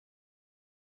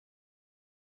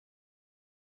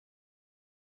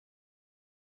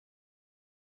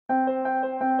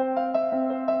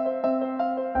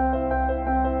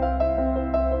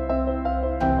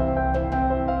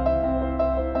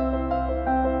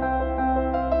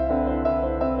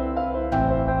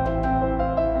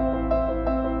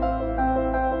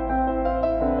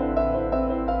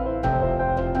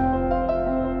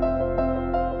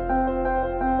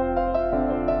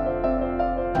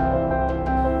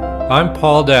I'm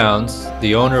Paul Downs,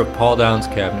 the owner of Paul Downs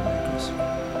Cabinet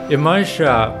Makers. In my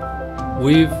shop,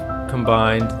 we've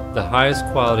combined the highest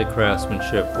quality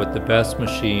craftsmanship with the best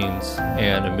machines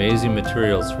and amazing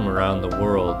materials from around the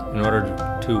world in order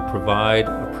to provide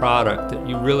a product that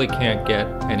you really can't get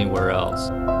anywhere else.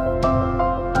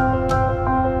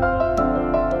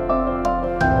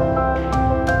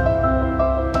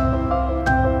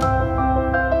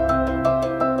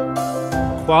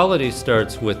 Quality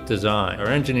starts with design. Our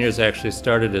engineers actually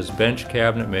started as bench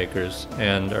cabinet makers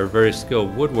and are very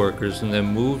skilled woodworkers, and then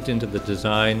moved into the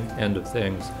design end of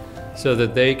things so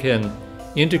that they can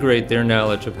integrate their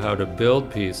knowledge of how to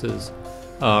build pieces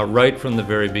right from the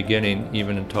very beginning,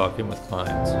 even in talking with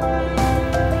clients.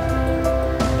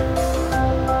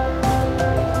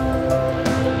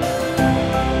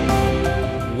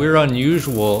 We're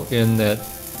unusual in that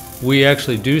we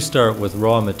actually do start with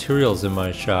raw materials in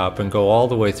my shop and go all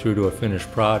the way through to a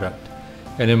finished product.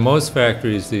 And in most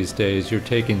factories these days, you're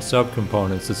taking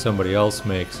subcomponents that somebody else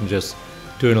makes and just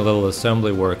doing a little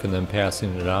assembly work and then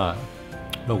passing it on.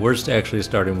 But we're actually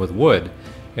starting with wood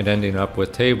and ending up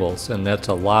with tables, and that's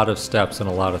a lot of steps and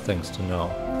a lot of things to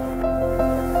know.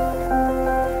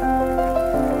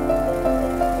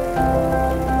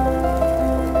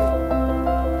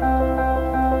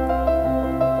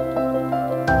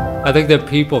 I think that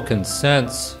people can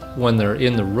sense when they're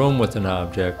in the room with an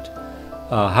object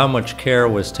how much care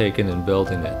was taken in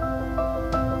building it.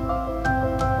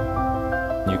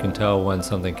 You can tell when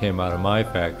something came out of my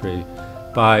factory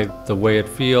by the way it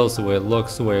feels, the way it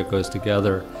looks, the way it goes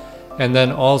together, and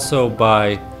then also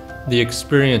by the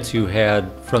experience you had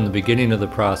from the beginning of the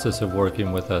process of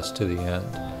working with us to the end.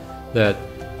 That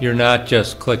you're not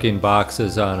just clicking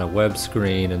boxes on a web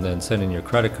screen and then sending your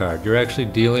credit card. You're actually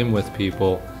dealing with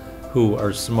people who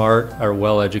are smart, are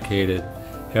well educated,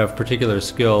 have particular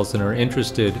skills, and are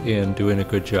interested in doing a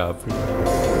good job for you.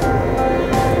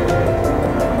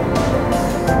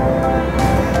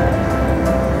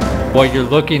 What you're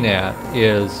looking at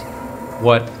is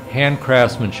what hand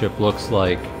craftsmanship looks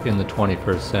like in the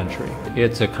 21st century.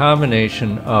 It's a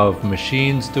combination of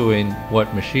machines doing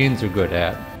what machines are good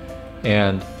at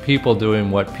and people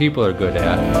doing what people are good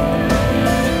at.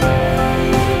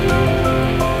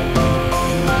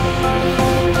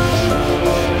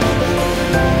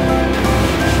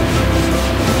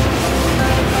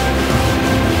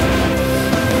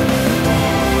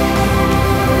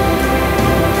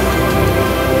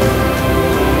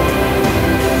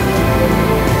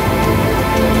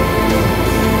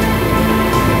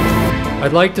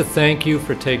 I'd like to thank you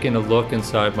for taking a look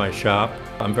inside my shop.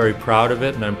 I'm very proud of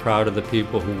it, and I'm proud of the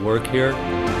people who work here.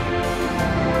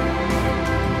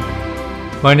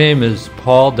 My name is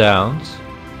Paul Downs,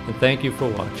 and thank you for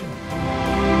watching.